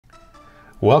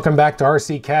Welcome back to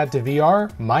RC CAD to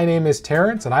VR. My name is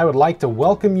Terrence and I would like to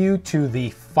welcome you to the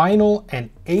final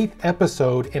and 8th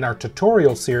episode in our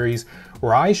tutorial series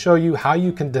where I show you how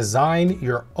you can design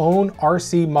your own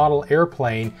RC model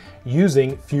airplane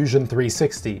using Fusion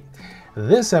 360.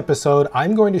 This episode,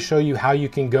 I'm going to show you how you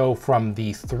can go from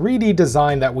the 3D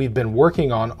design that we've been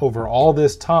working on over all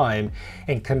this time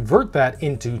and convert that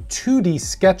into 2D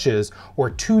sketches or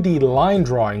 2D line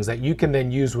drawings that you can then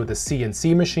use with a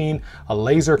CNC machine, a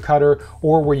laser cutter,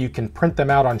 or where you can print them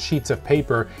out on sheets of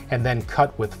paper and then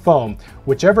cut with foam.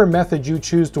 Whichever method you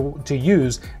choose to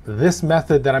use, this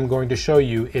method that I'm going to show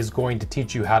you is going to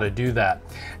teach you how to do that.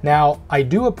 Now, I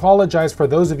do apologize for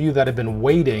those of you that have been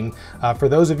waiting. For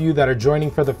those of you that are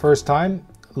joining for the first time,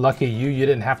 lucky you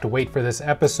didn't have to wait for this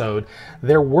episode.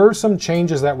 There were some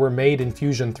changes that were made in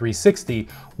Fusion 360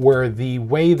 where the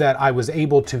way that I was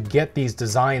able to get these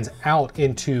designs out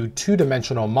into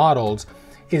two-dimensional models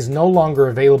is no longer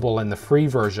available in the free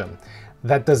version.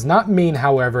 That does not mean,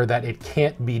 however, that it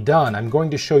can't be done. I'm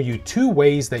going to show you two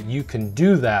ways that you can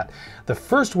do that. The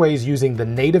first way is using the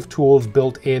native tools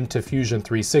built into Fusion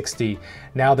 360.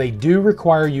 Now, they do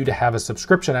require you to have a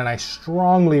subscription, and I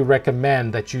strongly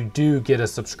recommend that you do get a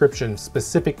subscription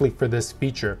specifically for this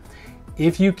feature.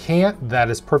 If you can't,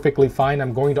 that is perfectly fine.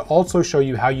 I'm going to also show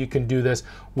you how you can do this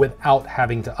without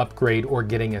having to upgrade or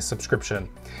getting a subscription.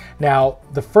 Now,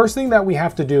 the first thing that we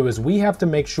have to do is we have to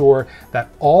make sure that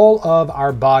all of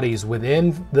our bodies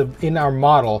in our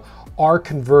model are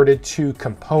converted to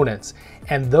components,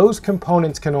 and those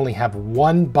components can only have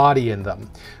one body in them.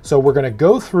 So we're going to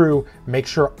go through, make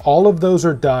sure all of those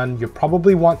are done. You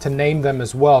probably want to name them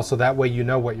as well, so that way you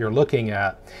know what you're looking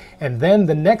at. And then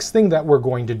the next thing that we're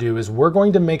going to do is we're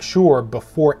going to make sure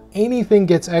before anything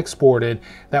gets exported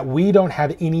that we don't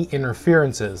have any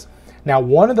interferences. Now,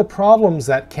 one of the problems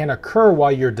that can occur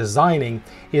while you're designing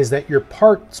is that your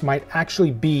parts might actually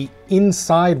be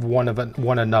inside one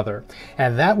another,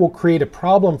 and that will create a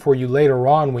problem for you later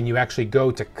on when you actually go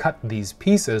to cut these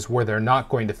pieces where they're not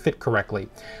going to fit correctly.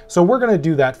 So we're going to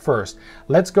do that first.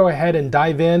 Let's go ahead and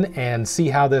dive in and see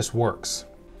how this works.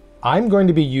 I'm going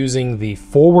to be using the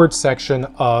forward section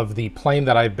of the plane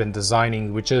that I've been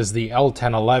designing, which is the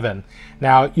L1011.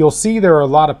 Now, you'll see there are a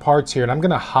lot of parts here, and I'm going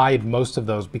to hide most of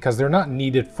those because they're not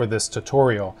needed for this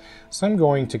tutorial. So I'm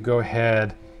going to go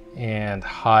ahead and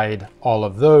hide all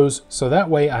of those, so that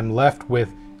way I'm left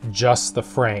with just the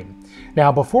frame.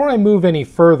 Now, before I move any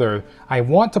further, I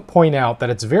want to point out that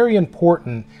it's very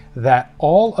important that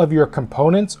all of your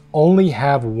components only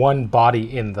have one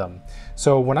body in them.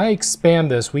 So when I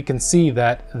expand this, we can see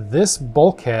that this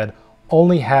bulkhead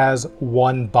only has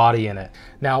one body in it.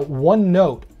 Now, one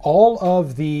note, all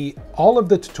of the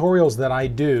tutorials that I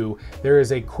do, there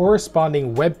is a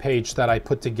corresponding web page that I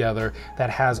put together that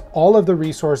has all of the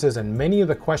resources and many of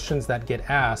the questions that get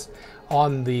asked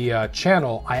on the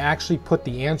channel. I actually put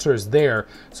the answers there.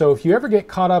 So if you ever get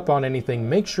caught up on anything,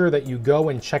 make sure that you go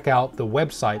and check out the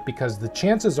website, because the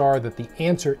chances are that the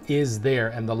answer is there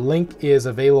and the link is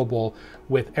available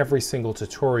with every single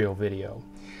tutorial video.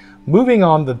 Moving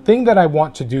on, the thing that I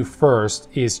want to do first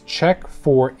is check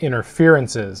for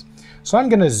interferences. So I'm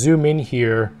going to zoom in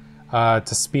here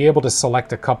to be able to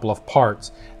select a couple of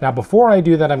parts. Now, before I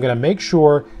do that, I'm going to make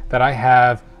sure that I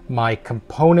have my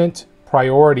component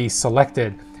priority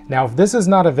selected. Now, if this is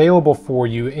not available for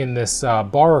you in this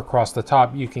bar across the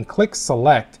top, you can click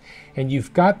select, and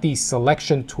you've got these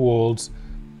selection tools,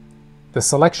 the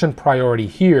selection priority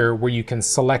here where you can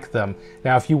select them.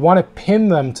 Now, if you want to pin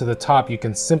them to the top, you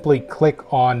can simply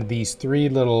click on these three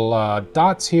little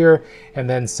dots here and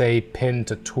then say pin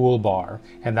to toolbar,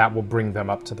 and that will bring them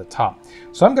up to the top.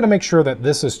 So I'm going to make sure that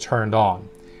this is turned on.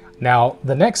 Now,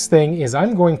 the next thing is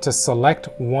I'm going to select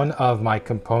one of my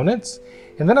components,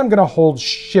 and then I'm going to hold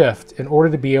Shift in order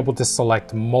to be able to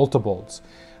select multiples.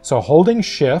 So holding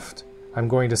Shift, I'm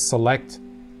going to select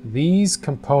these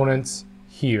components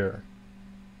here.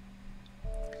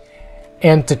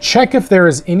 And to check if there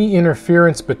is any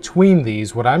interference between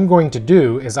these, what I'm going to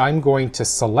do is I'm going to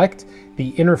select the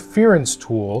interference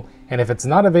tool, and if it's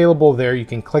not available there, you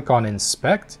can click on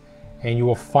Inspect, and you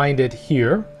will find it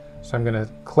here. So I'm going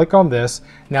to click on this.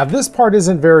 Now, this part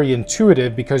isn't very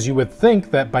intuitive because you would think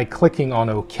that by clicking on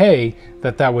OK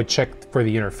that would check for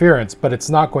the interference, but it's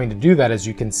not going to do that. As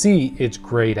you can see, it's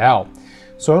grayed out.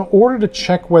 So in order to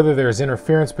check whether there's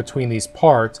interference between these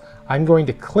parts, I'm going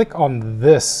to click on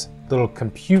this little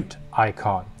compute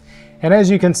icon. And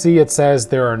as you can see, it says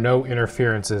there are no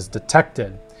interferences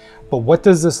detected. But what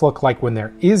does this look like when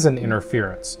there is an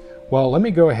interference? Well, let me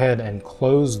go ahead and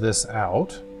close this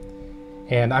out.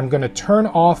 And I'm going to turn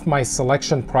off my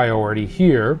selection priority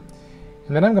here.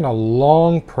 And then I'm going to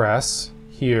long press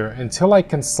here until I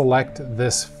can select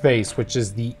this face, which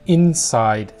is the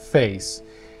inside face.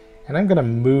 And I'm going to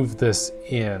move this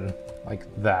in like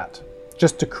that,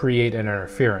 just to create an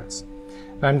interference.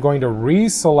 And I'm going to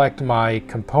reselect my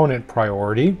component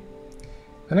priority.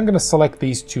 And I'm going to select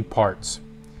these two parts.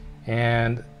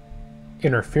 And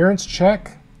interference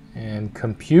check and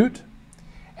compute.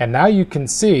 And now you can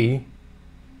see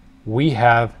we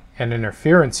have an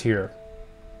interference here.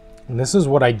 And this is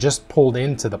what I just pulled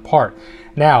into the part.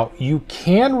 Now, you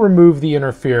can remove the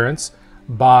interference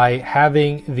by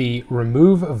having the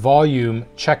remove volume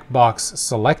checkbox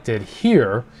selected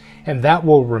here, and that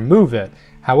will remove it.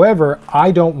 However,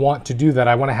 I don't want to do that.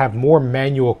 I want to have more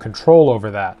manual control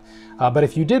over that. But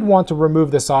if you did want to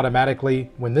remove this automatically,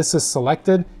 when this is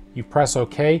selected, you press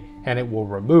OK and it will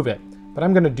remove it. But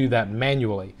I'm going to do that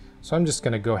manually. So I'm just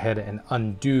going to go ahead and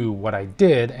undo what I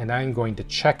did, and I'm going to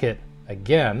check it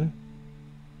again.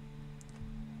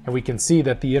 And we can see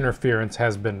that the interference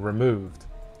has been removed.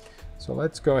 So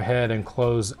let's go ahead and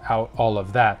close out all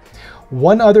of that.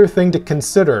 One other thing to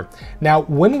consider. Now,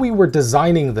 when we were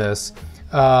designing this,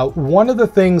 one of the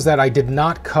things that I did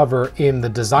not cover in the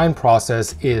design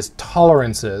process is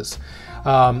tolerances.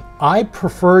 I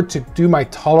prefer to do my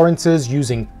tolerances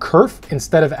using kerf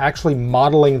instead of actually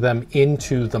modeling them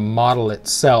into the model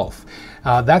itself.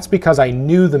 That's because I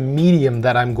knew the medium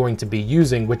that I'm going to be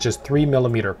using, which is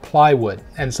 3mm plywood.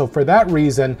 And so for that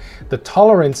reason, the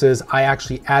tolerances I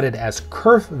actually added as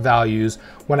kerf values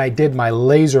when I did my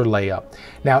laser layup.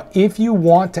 Now, if you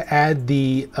want to add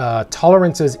the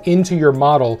tolerances into your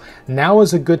model, now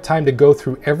is a good time to go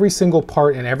through every single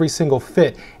part and every single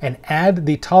fit and add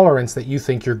the tolerance that you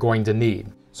think you're going to need.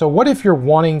 So what if you're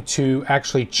wanting to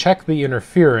actually check the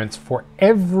interference for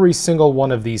every single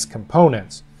one of these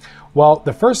components? Well,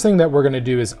 the first thing that we're going to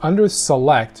do is under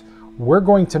select, we're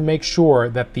going to make sure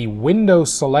that the window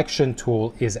selection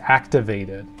tool is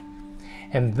activated.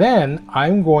 And then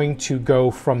I'm going to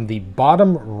go from the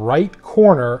bottom right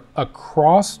corner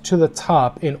across to the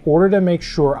top in order to make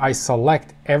sure I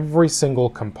select every single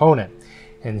component.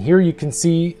 And here you can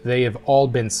see they have all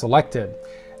been selected.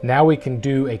 Now we can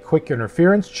do a quick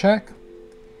interference check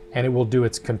and it will do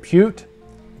its compute.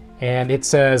 And it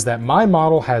says that my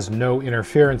model has no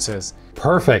interferences.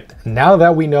 Perfect. Now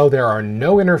that we know there are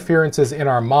no interferences in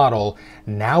our model,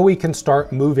 now we can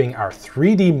start moving our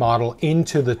 3D model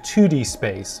into the 2D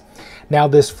space. Now,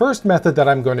 this first method that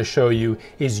I'm going to show you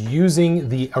is using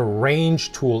the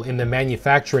Arrange tool in the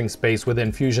manufacturing space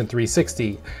within Fusion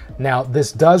 360. Now,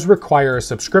 this does require a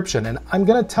subscription, and I'm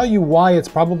going to tell you why it's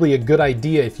probably a good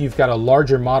idea if you've got a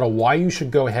larger model, why you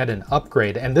should go ahead and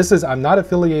upgrade. And this is, I'm not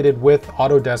affiliated with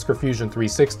Autodesk or Fusion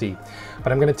 360,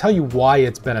 but I'm going to tell you why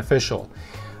it's beneficial.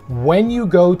 When you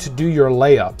go to do your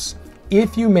layups,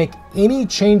 if you make any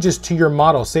changes to your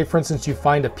model, say for instance you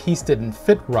find a piece didn't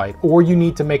fit right, or you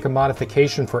need to make a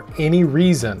modification for any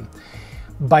reason,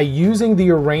 by using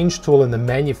the Arrange tool in the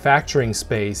manufacturing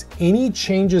space, any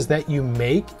changes that you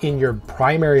make in your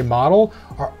primary model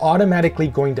are automatically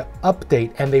going to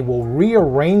update, and they will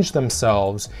rearrange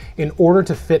themselves in order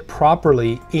to fit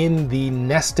properly in the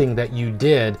nesting that you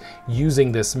did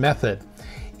using this method.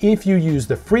 If you use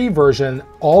the free version,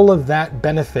 all of that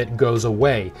benefit goes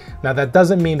away. Now, that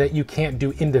doesn't mean that you can't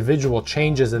do individual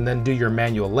changes and then do your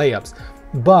manual layups,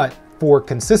 but for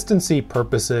consistency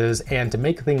purposes and to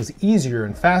make things easier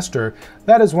and faster,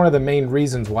 that is one of the main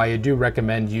reasons why I do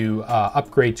recommend you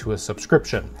upgrade to a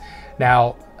subscription.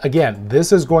 Now, again,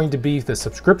 this is going to be the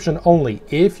subscription only.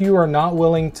 If you are not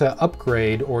willing to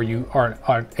upgrade or you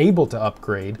aren't able to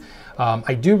upgrade,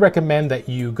 I do recommend that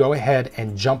you go ahead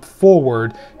and jump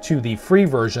forward to the free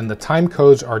version. The time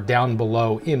codes are down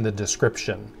below in the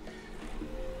description.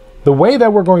 The way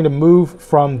that we're going to move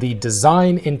from the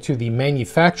design into the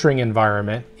manufacturing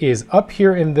environment is up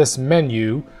here in this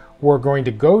menu. We're going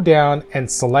to go down and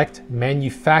select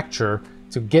Manufacture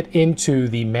to get into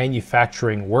the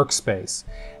manufacturing workspace.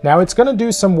 Now it's going to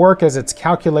do some work as it's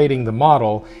calculating the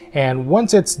model, and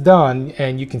once it's done,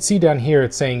 and you can see down here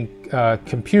it's saying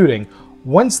computing,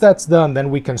 once that's done, then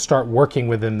we can start working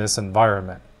within this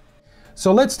environment.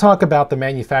 So let's talk about the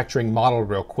manufacturing model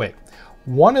real quick.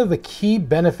 One of the key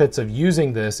benefits of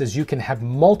using this is you can have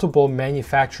multiple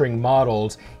manufacturing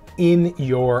models in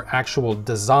your actual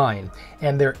design,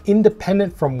 and they're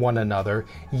independent from one another,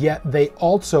 yet they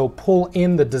also pull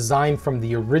in the design from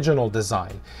the original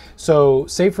design. So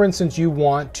say for instance you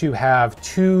want to have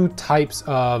two types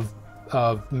of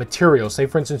of materials. Say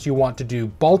for instance, you want to do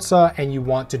balsa and you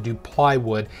want to do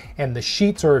plywood, and the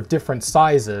sheets are of different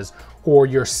sizes, or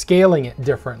you're scaling it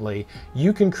differently.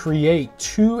 You can create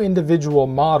two individual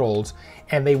models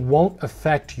and they won't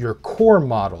affect your core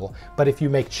model. But if you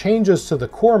make changes to the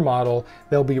core model,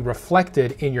 they'll be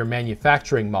reflected in your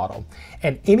manufacturing model.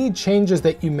 And any changes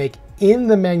that you make in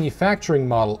the manufacturing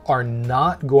model are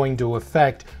not going to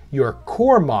affect your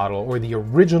core model or the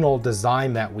original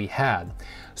design that we had.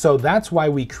 So that's why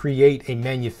we create a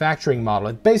manufacturing model.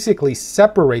 It basically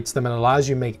separates them and allows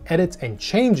you to make edits and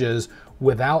changes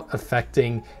without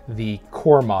affecting the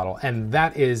core model. And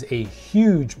that is a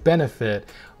huge benefit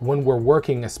when we're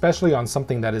working, especially on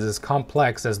something that is as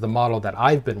complex as the model that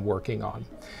I've been working on.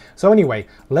 So anyway,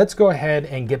 let's go ahead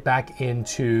and get back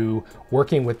into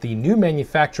working with the new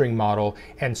manufacturing model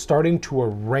and starting to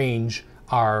arrange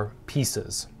our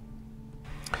pieces.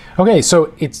 Okay,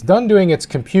 so it's done doing its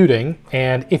computing,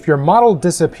 and if your model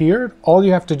disappeared, all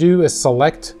you have to do is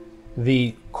select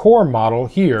the core model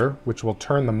here, which will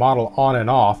turn the model on and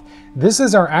off. This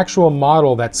is our actual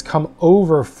model that's come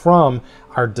over from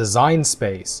our design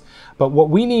space. But what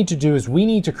we need to do is we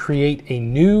need to create a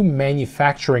new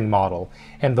manufacturing model.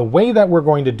 And the way that we're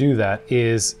going to do that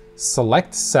is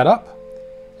select Setup,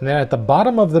 and then at the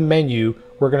bottom of the menu,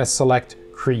 we're going to select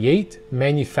Create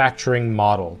Manufacturing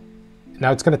Model.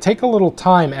 Now it's going to take a little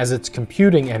time as it's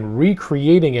computing and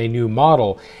recreating a new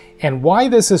model. And why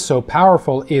this is so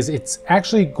powerful is it's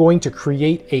actually going to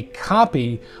create a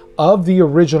copy of the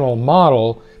original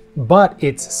model, but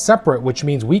it's separate, which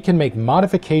means we can make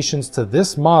modifications to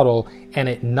this model and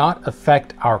it not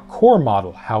affect our core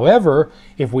model. However,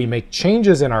 if we make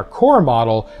changes in our core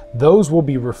model, those will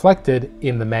be reflected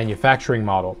in the manufacturing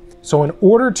model. So in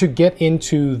order to get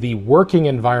into the working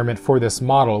environment for this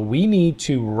model, we need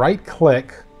to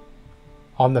right-click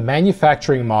on the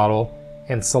manufacturing model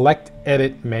and select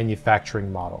Edit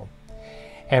Manufacturing Model.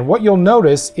 And what you'll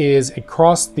notice is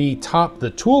across the top, the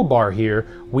toolbar here,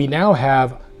 we now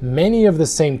have many of the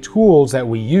same tools that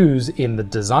we use in the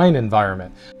design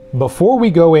environment. Before we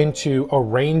go into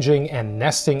arranging and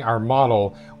nesting our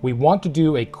model, we want to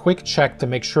do a quick check to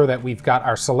make sure that we've got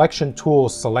our selection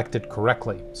tools selected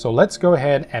correctly. So let's go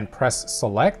ahead and press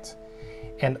Select,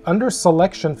 and under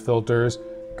Selection Filters,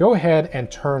 go ahead and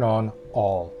turn on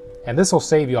All. And this will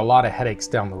save you a lot of headaches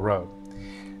down the road.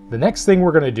 The next thing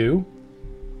we're going to do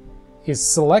is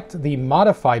select the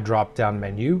Modify drop-down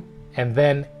menu and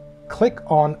then click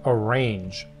on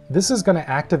Arrange. This is going to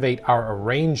activate our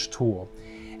Arrange tool.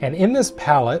 And in this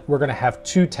palette, we're going to have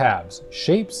two tabs,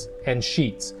 Shapes and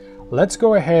Sheets. Let's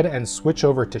go ahead and switch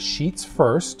over to Sheets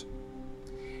first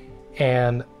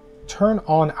and turn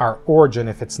on our origin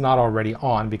if it's not already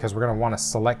on, because we're going to want to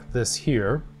select this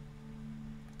here.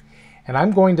 And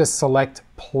I'm going to select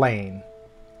Plane.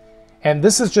 And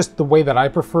this is just the way that I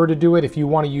prefer to do it. If you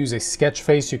want to use a sketch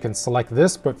face, you can select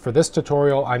this, but for this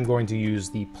tutorial, I'm going to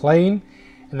use the plane,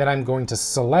 and then I'm going to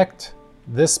select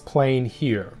this plane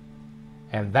here.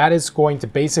 And that is going to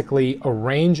basically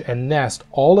arrange and nest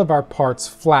all of our parts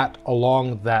flat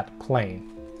along that plane.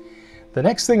 The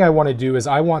next thing I want to do is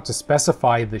I want to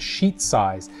specify the sheet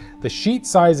size. The sheet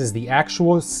size is the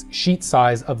actual sheet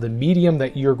size of the medium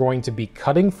that you're going to be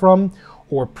cutting from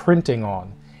or printing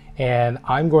on. And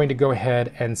I'm going to go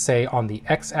ahead and say on the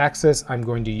x-axis, I'm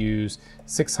going to use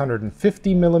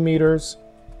 650 millimeters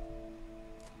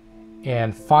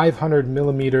and 500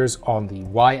 millimeters on the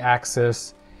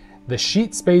y-axis. The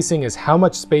sheet spacing is how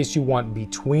much space you want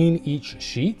between each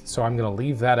sheet. So I'm going to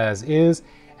leave that as is.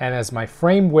 And as my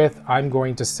frame width, I'm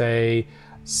going to say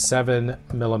 7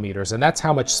 millimeters. And that's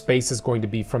how much space is going to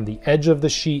be from the edge of the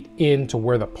sheet in to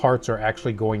where the parts are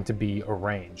actually going to be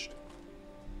arranged.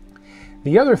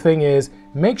 The other thing is,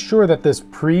 make sure that this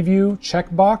preview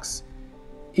checkbox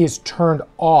is turned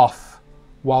off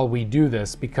while we do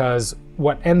this, because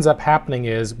what ends up happening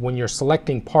is when you're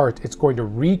selecting parts, it's going to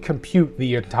recompute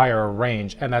the entire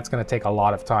range, and that's going to take a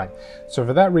lot of time. So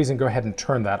for that reason, go ahead and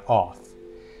turn that off.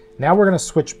 Now we're going to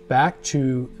switch back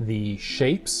to the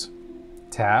Shapes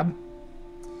tab.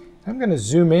 I'm going to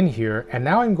zoom in here, and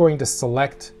now I'm going to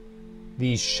select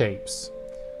these shapes.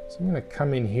 So I'm going to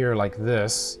come in here like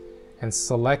this and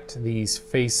select these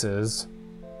faces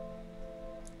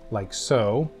like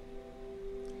so.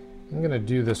 I'm going to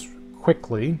do this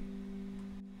quickly.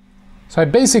 So I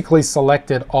basically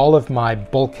selected all of my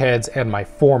bulkheads and my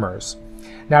formers.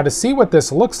 Now to see what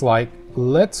this looks like,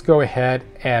 let's go ahead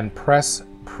and press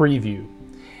Preview.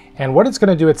 And what it's going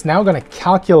to do, it's now going to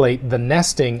calculate the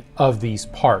nesting of these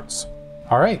parts.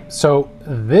 All right, so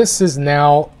this is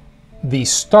now the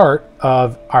start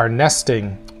of our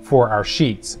nesting for our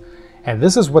sheets. And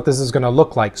this is what this is going to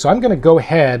look like. So I'm going to go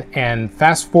ahead and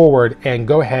fast forward and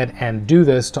go ahead and do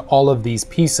this to all of these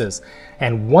pieces.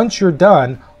 And once you're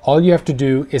done, all you have to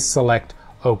do is select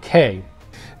OK.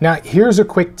 Now, here's a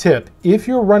quick tip. If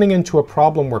you're running into a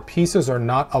problem where pieces are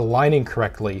not aligning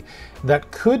correctly, that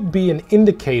could be an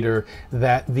indicator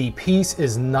that the piece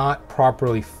is not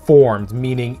properly formed,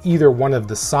 meaning either one of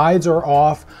the sides are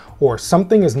off or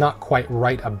something is not quite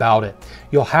right about it.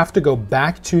 You'll have to go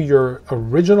back to your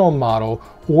original model,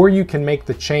 or you can make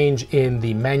the change in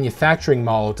the manufacturing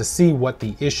model to see what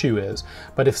the issue is.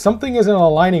 But if something isn't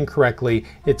aligning correctly,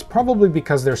 it's probably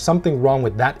because there's something wrong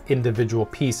with that individual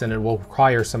piece, and it will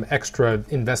require some extra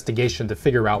investigation to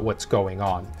figure out what's going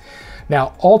on.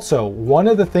 Now, also, one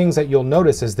of the things that you'll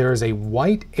notice is there is a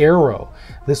white arrow.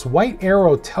 This white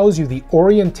arrow tells you the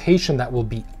orientation that will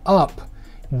be up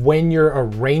when you're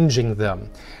arranging them.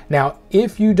 Now,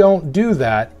 if you don't do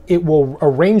that, it will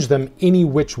arrange them any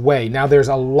which way. Now, there's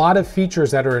a lot of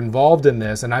features that are involved in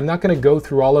this, and I'm not going to go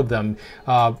through all of them.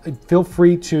 Feel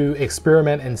free to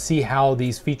experiment and see how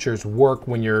these features work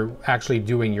when you're actually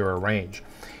doing your arrange.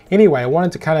 Anyway, I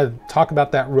wanted to kind of talk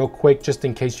about that real quick, just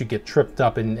in case you get tripped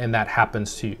up and that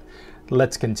happens to you.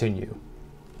 Let's continue.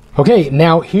 Okay,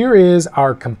 now here is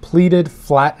our completed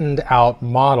flattened out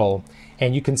model.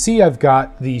 And you can see I've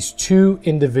got these two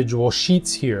individual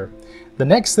sheets here. The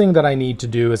next thing that I need to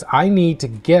do is I need to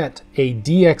get a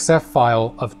DXF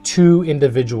file of two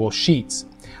individual sheets.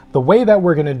 The way that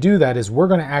we're going to do that is we're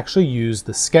going to actually use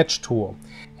the sketch tool.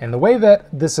 And the way that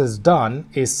this is done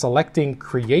is selecting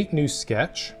Create New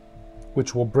Sketch,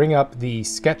 which will bring up the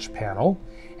sketch panel.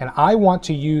 And I want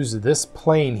to use this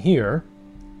plane here.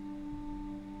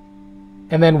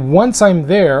 And then once I'm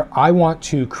there, I want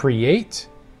to create,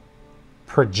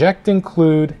 project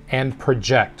include, and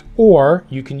project, or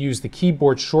you can use the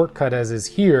keyboard shortcut as is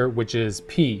here, which is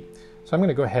P. So I'm going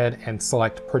to go ahead and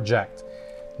select project.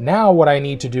 Now what I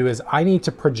need to do is I need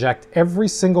to project every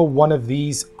single one of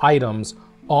these items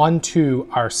onto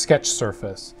our sketch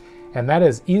surface. And that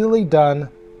is easily done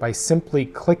by simply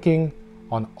clicking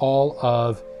on all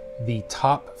of the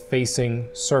top facing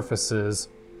surfaces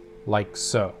like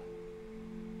so.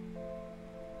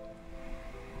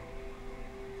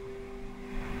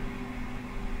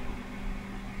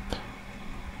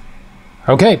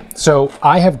 Okay, so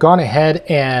I have gone ahead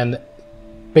and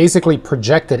basically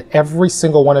projected every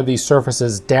single one of these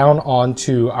surfaces down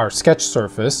onto our sketch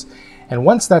surface. And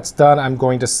once that's done, I'm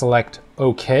going to select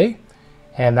OK,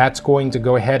 and that's going to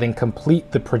go ahead and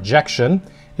complete the projection.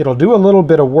 It'll do a little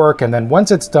bit of work, and then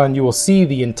once it's done, you will see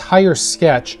the entire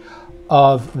sketch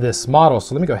of this model.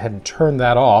 So let me go ahead and turn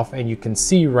that off, and you can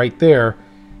see right there,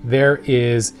 there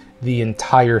is the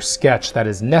entire sketch that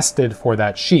is nested for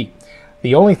that sheet.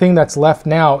 The only thing that's left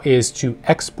now is to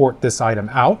export this item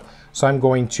out. So I'm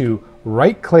going to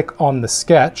right click on the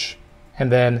sketch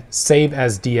and then save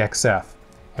as DXF.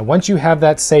 And once you have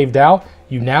that saved out,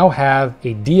 you now have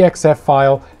a DXF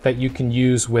file that you can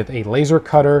use with a laser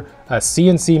cutter, a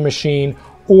CNC machine,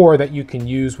 or that you can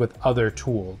use with other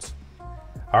tools.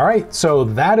 All right, so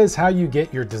that is how you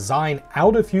get your design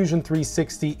out of Fusion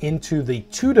 360 into the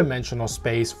two-dimensional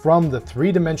space from the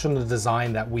three-dimensional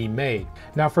design that we made.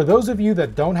 Now, for those of you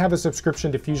that don't have a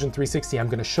subscription to Fusion 360, I'm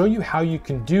going to show you how you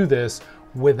can do this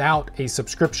without a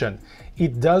subscription.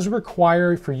 It does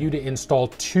require for you to install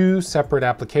two separate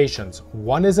applications.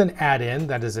 One is an add-in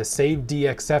that is a Save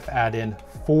DXF add-in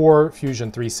for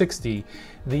Fusion 360.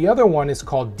 The other one is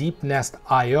called Deep Nest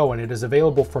IO, and it is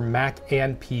available for Mac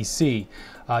and PC.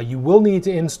 You will need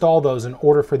to install those in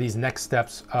order for these next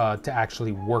steps to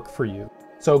actually work for you.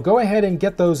 So go ahead and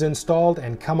get those installed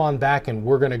and come on back, and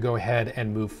we're going to go ahead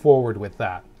and move forward with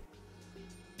that.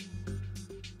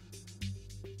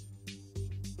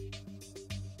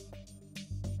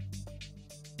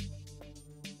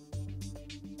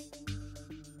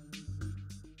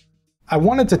 I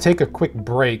wanted to take a quick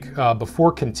break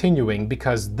before continuing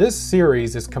because this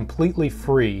series is completely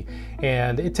free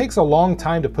and it takes a long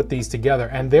time to put these together,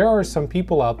 and there are some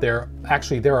people out there,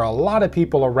 actually there are a lot of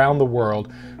people around the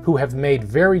world who have made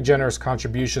very generous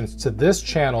contributions to this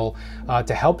channel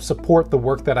to help support the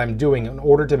work that I'm doing in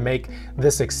order to make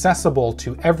this accessible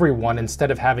to everyone instead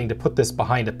of having to put this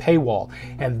behind a paywall.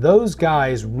 And those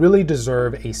guys really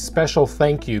deserve a special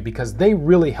thank you because they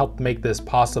really helped make this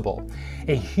possible.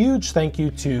 A huge thank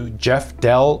you to Jeff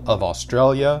Dell of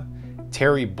Australia,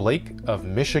 Terry Blake of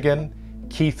Michigan,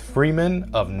 Keith Freeman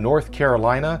of North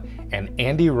Carolina, and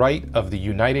Andy Wright of the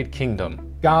United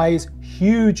Kingdom. Guys,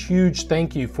 huge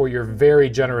thank you for your very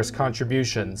generous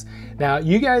contributions. Now,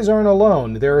 you guys aren't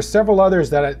alone. There are several others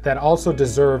that also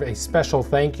deserve a special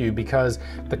thank you because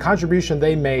the contribution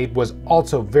they made was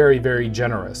also very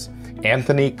generous.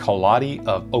 Anthony Kaladi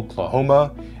of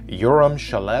Oklahoma, Yoram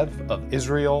Shalev of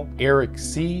Israel, Eric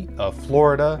C. of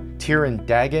Florida, Tiran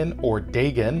Dagan or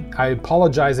Dagan, I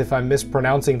apologize if I'm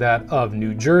mispronouncing that, of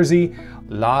New Jersey,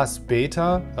 Las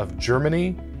Beta of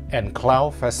Germany, and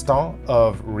Clau Festin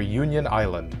of Reunion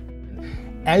Island.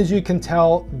 As you can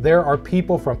tell, there are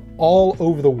people from all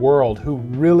over the world who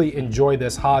really enjoy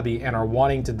this hobby and are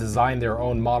wanting to design their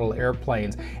own model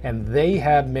airplanes, and they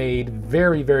have made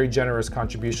very generous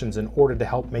contributions in order to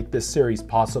help make this series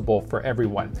possible for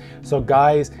everyone. So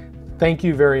guys, thank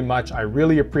you very much. I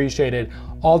really appreciate it.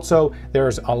 Also,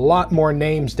 there's a lot more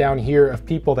names down here of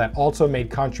people that also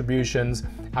made contributions.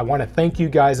 I want to thank you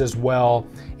guys as well.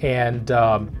 And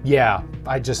yeah,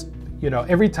 I just, you know,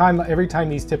 every time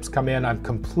these tips come in, I'm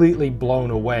completely blown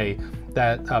away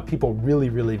that people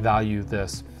really value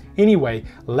this. Anyway,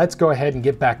 let's go ahead and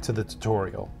get back to the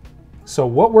tutorial. So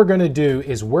what we're going to do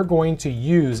is we're going to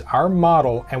use our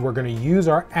model and we're going to use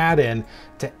our add-in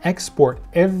to export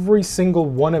every single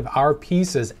one of our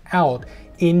pieces out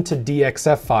into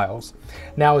DXF files.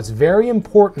 Now, it's very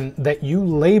important that you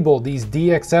label these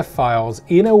DXF files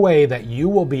in a way that you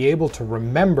will be able to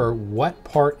remember what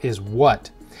part is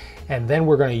what. And then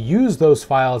we're going to use those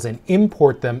files and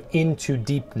import them into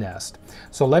DeepNest.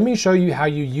 So let me show you how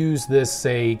you use this,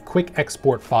 say, quick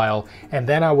export file, and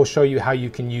then I will show you how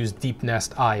you can use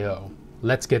DeepNest IO.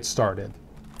 Let's get started.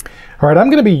 All right,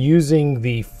 I'm going to be using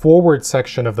the forward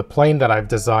section of the plane that I've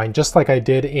designed, just like I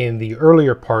did in the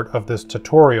earlier part of this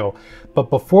tutorial. But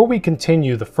before we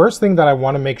continue, the first thing that I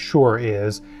want to make sure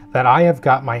is that I have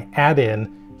got my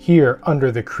add-in here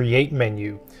under the Create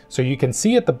menu. So you can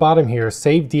see at the bottom here,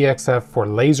 Save DXF for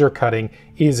laser cutting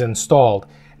is installed.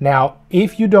 Now,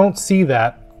 if you don't see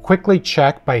that, quickly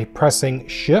check by pressing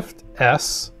Shift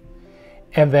S,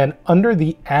 and then under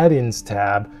the Add-ins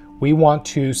tab, we want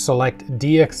to select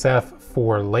DXF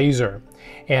for laser.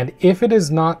 And if it is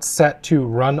not set to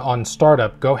run on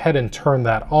startup, go ahead and turn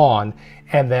that on,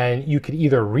 and then you could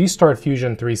either restart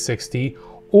Fusion 360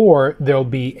 or there'll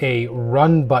be a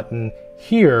run button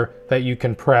here that you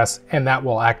can press and that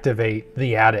will activate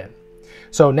the add-in.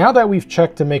 So now that we've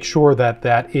checked to make sure that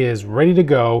that is ready to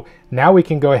go, now we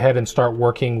can go ahead and start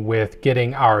working with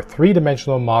getting our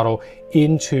three-dimensional model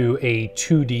into a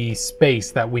 2D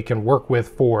space that we can work with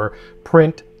for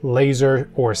print, laser,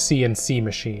 or CNC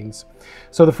machines.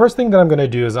 So the first thing that I'm going to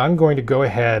do is I'm going to go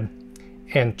ahead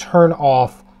and turn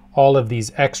off all of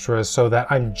these extras so that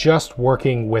I'm just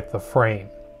working with the frame.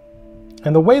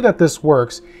 And the way that this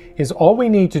works is all we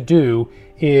need to do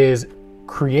is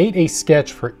create a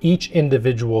sketch for each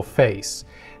individual face.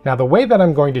 Now the way that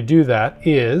I'm going to do that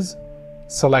is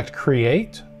select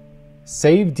Create,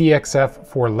 Save DXF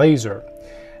for laser.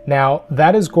 Now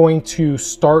that is going to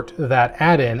start that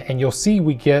add-in, and you'll see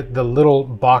we get the little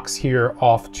box here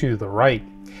off to the right.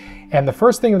 And the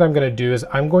first thing that I'm going to do is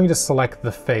I'm going to select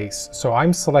the face. So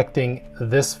I'm selecting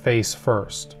this face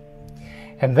first.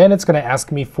 And then it's going to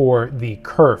ask me for the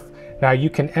kerf. Now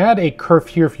you can add a kerf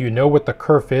here if you know what the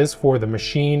kerf is for the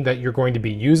machine that you're going to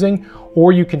be using,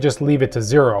 or you can just leave it to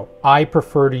 0. I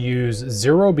prefer to use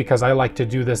 0 because I like to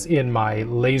do this in my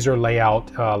laser layout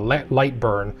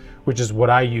Lightburn, which is what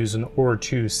I use in order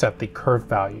to set the kerf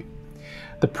value.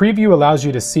 The preview allows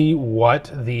you to see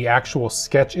what the actual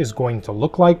sketch is going to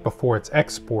look like before it's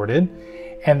exported.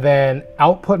 And then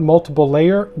output multiple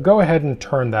layer, go ahead and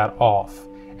turn that off.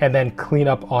 And then clean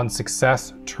up on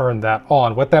success, turn that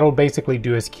on. What that'll basically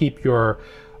do is keep your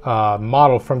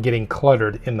model from getting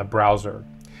cluttered in the browser.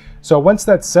 So once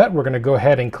that's set, we're gonna go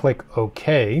ahead and click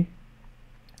OK.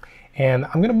 And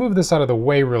I'm gonna move this out of the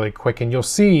way really quick, and you'll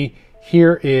see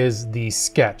here is the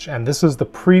sketch. And this is the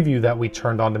preview that we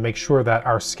turned on to make sure that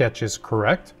our sketch is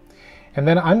correct. And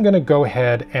then I'm gonna go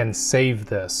ahead and save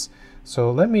this.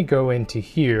 So let me go into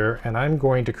here, and I'm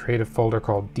going to create a folder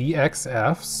called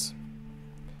DXFs.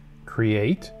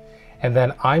 Create, and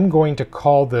then I'm going to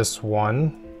call this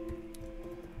one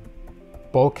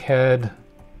Bulkhead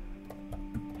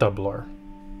Doubler.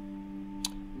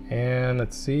 And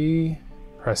let's see,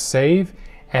 press save,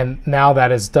 and now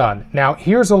that is done. Now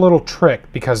here's a little trick,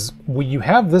 because when you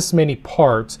have this many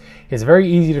parts, it's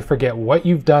very easy to forget what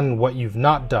you've done and what you've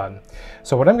not done.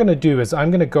 So what I'm going to do is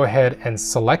I'm going to go ahead and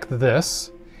select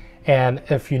this, and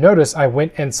if you notice, I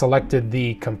went and selected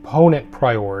the component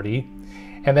priority.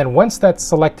 And then once that's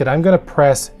selected, I'm going to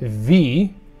press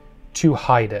V to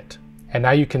hide it. and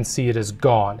now you can see it is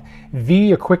gone.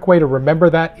 V, a quick way to remember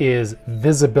that is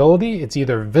visibility. It's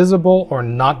either visible or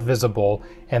not visible,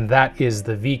 and that is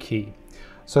the V key.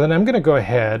 So then I'm going to go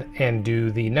ahead and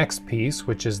do the next piece,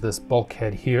 which is this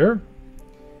bulkhead here.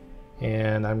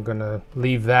 And I'm going to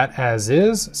leave that as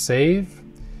is, save,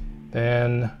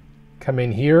 then come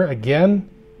in here again,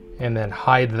 and then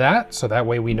hide that, so that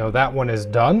way we know that one is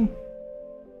done.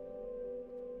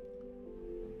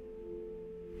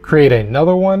 Create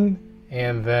another one,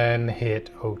 and then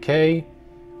hit OK.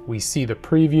 We see the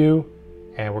preview,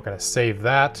 and we're going to save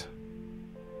that.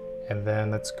 And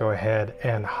then let's go ahead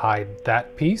and hide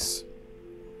that piece.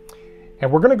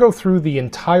 And we're going to go through the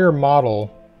entire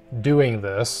model doing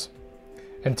this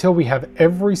until we have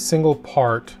every single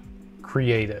part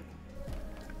created.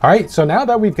 All right, so now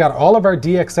that we've got all of our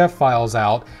DXF files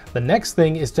out, the next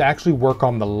thing is to actually work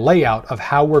on the layout of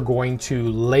how we're going to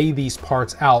lay these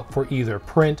parts out for either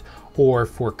print or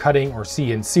for cutting or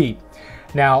CNC.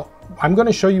 Now, I'm going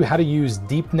to show you how to use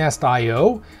DeepNest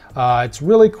IO. It's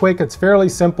really quick, it's fairly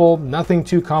simple, nothing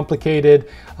too complicated.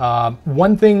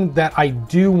 One thing that I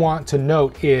do want to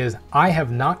note is I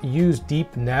have not used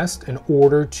DeepNest in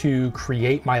order to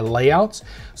create my layouts,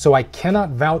 so I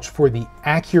cannot vouch for the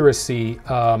accuracy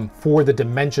for the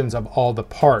dimensions of all the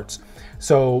parts.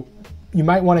 So you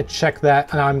might want to check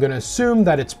that, and I'm going to assume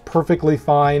that it's perfectly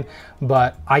fine,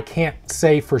 but I can't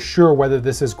say for sure whether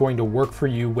this is going to work for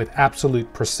you with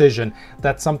absolute precision.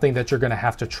 That's something that you're going to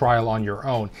have to trial on your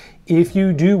own. If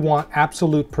you do want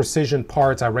absolute precision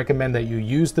parts, I recommend that you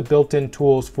use the built-in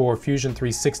tools for Fusion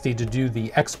 360 to do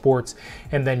the exports,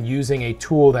 and then using a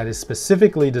tool that is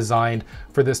specifically designed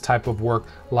for this type of work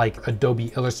like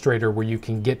Adobe Illustrator, where you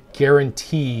can get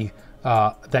guarantee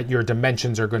that your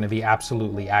dimensions are going to be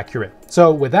absolutely accurate.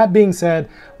 So with that being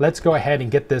said, let's go ahead and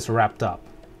get this wrapped up.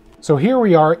 So here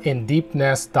we are in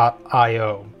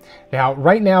deepnest.io. Now,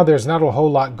 right now there's not a whole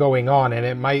lot going on, and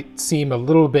it might seem a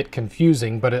little bit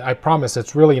confusing, but I promise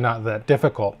it's really not that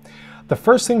difficult. The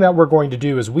first thing that we're going to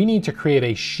do is we need to create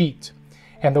a sheet.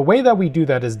 And the way that we do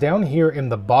that is down here in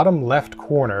the bottom left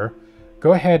corner,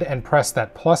 go ahead and press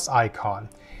that plus icon.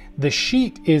 The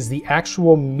sheet is the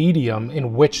actual medium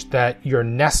in which that your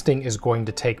nesting is going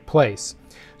to take place.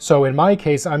 So in my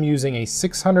case, I'm using a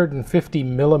 650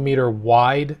 millimeter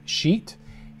wide sheet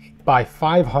by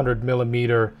 500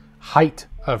 millimeter height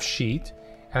of sheet,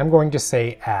 and I'm going to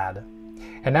say add.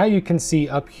 And now you can see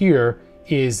up here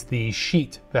is the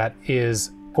sheet that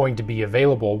is going to be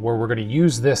available, where we're going to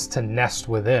use this to nest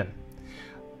within.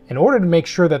 In order to make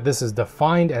sure that this is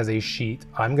defined as a sheet,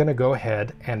 I'm going to go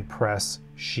ahead and press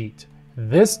sheet.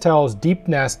 This tells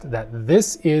DeepNest that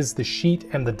this is the sheet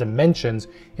and the dimensions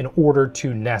in order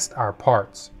to nest our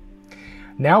parts.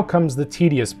 Now comes the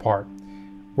tedious part.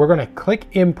 We're going to click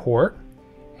import,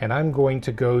 and I'm going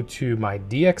to go to my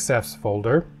DXFs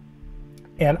folder,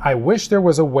 and I wish there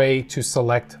was a way to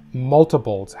select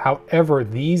multiples. However,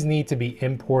 these need to be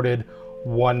imported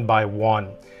one by one,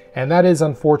 and that is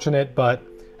unfortunate, but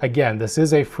again, this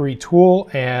is a free tool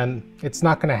and it's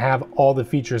not going to have all the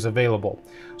features available.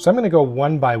 So I'm going to go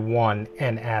one by one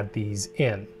and add these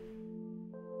in.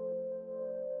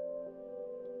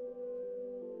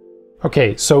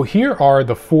 Okay, so here are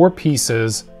the 4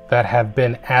 pieces that have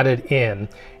been added in,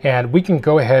 and we can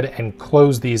go ahead and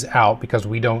close these out because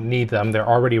we don't need them. They're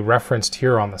already referenced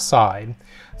here on the side.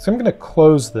 So I'm going to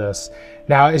close this.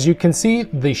 Now, as you can see,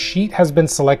 the sheet has been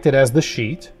selected as the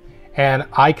sheet. And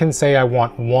I can say I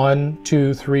want 1,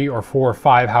 2, 3, or 4, or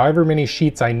 5, however many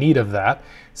sheets I need of that.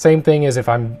 Same thing as if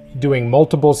I'm doing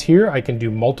multiples here, I can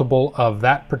do multiple of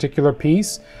that particular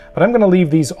piece, but I'm going to leave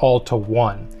these all to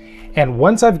 1. And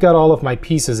once I've got all of my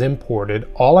pieces imported,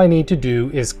 all I need to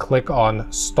do is click on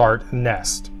Start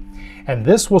Nest. And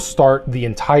this will start the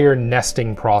entire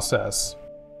nesting process.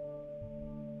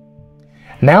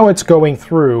 Now it's going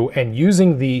through and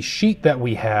using the sheet that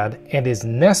we had and is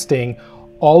nesting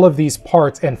all of these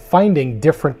parts and finding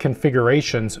different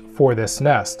configurations for this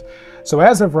nest. So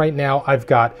as of right now, I've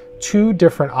got 2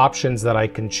 different options that I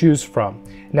can choose from.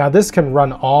 Now this can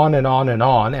run on and on and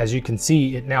on. As you can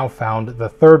see, it now found the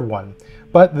 3rd one,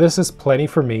 but this is plenty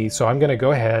for me. So I'm going to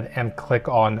go ahead and click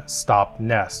on Stop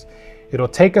Nest. It'll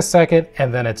take a second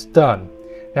and then it's done.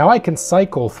 Now I can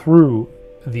cycle through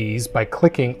these by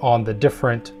clicking on the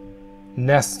different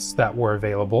nests that were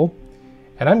available.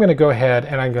 And I'm going to go ahead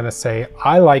and I'm going to say,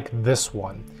 I like this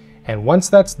one. And once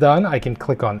that's done, I can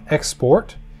click on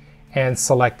Export and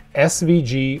select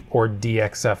SVG or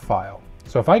DXF file.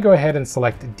 So if I go ahead and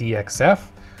select DXF,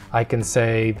 I can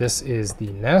say this is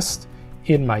the nest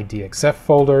in my DXF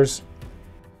folders.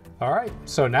 All right,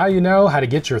 so now you know how to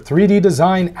get your 3D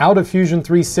design out of Fusion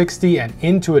 360 and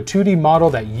into a 2D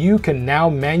model that you can now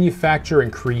manufacture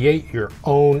and create your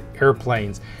own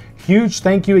airplanes. Huge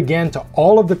thank you again to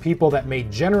all of the people that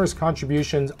made generous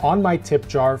contributions on my tip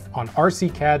jar on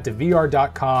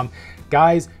rccad2vr.com.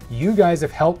 Guys, you guys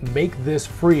have helped make this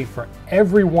free for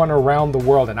everyone around the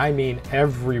world, and I mean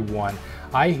everyone.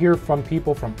 I hear from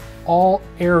people from all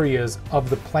areas of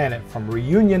the planet, from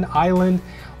Reunion Island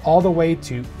all the way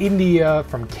to India,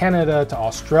 from Canada to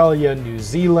Australia, New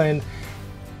Zealand.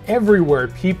 Everywhere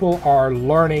people are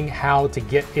learning how to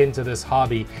get into this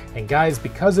hobby. And guys,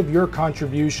 because of your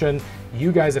contribution,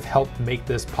 you guys have helped make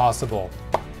this possible.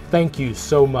 Thank you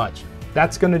so much.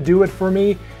 That's gonna do it for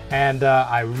me. And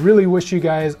I really wish you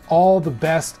guys all the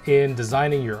best in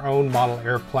designing your own model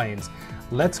airplanes.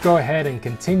 Let's go ahead and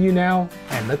continue now,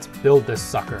 and let's build this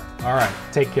sucker. All right,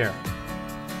 take care.